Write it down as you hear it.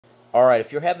Alright,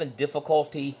 if you're having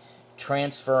difficulty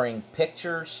transferring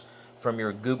pictures from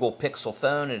your Google Pixel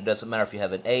phone, and it doesn't matter if you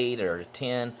have an 8 or a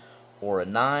 10 or a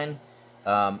 9,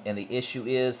 and the issue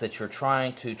is that you're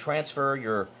trying to transfer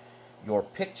your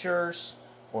pictures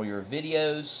or your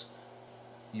videos,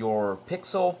 your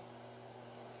Pixel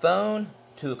phone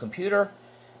to a computer,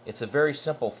 it's a very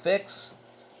simple fix.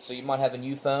 So you might have a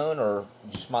new phone, or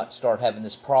you just might start having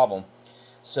this problem.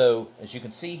 So as you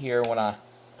can see here, when I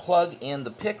plug in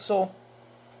the Pixel,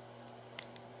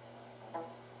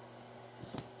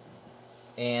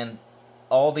 and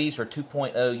all these are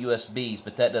 2.0 USBs,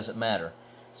 but that doesn't matter.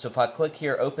 So if I click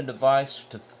here, open device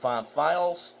to find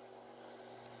files,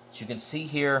 as you can see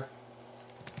here,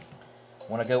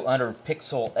 when I go under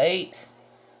Pixel 8,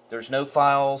 there's no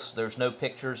files, there's no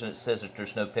pictures, and it says that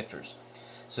there's no pictures.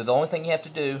 So the only thing you have to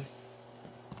do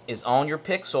is on your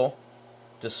Pixel,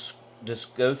 just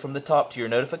go from the top to your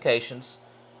notifications,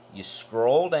 you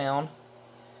scroll down,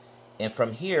 and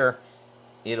from here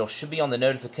it should be on the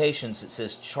notifications. It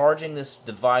says charging this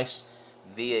device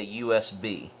via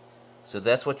USB. So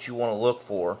that's what you want to look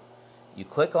for. You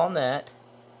click on that,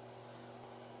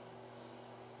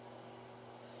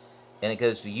 and it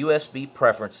goes to USB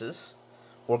preferences,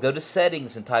 or go to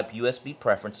settings and type USB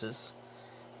preferences,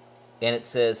 and it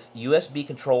says USB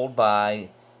controlled by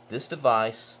this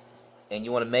device, and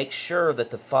you want to make sure that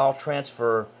the file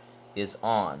transfer is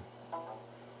on.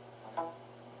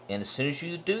 And as soon as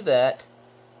you do that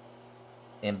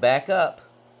and back up,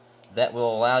 that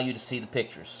will allow you to see the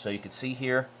pictures. So you can see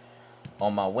here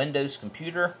on my Windows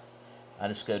computer, I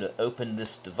just go to open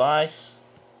this device,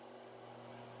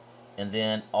 and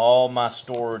then all my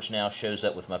storage now shows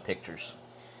up with my pictures.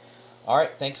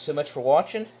 Alright, thanks so much for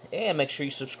watching, and make sure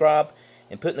you subscribe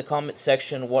and put in the comment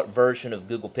section what version of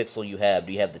Google Pixel you have.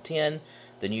 Do you have the 10,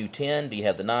 the new 10, do you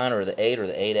have the 9 or the 8 or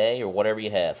the 8A, or whatever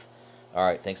you have?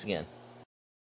 Alright, thanks again.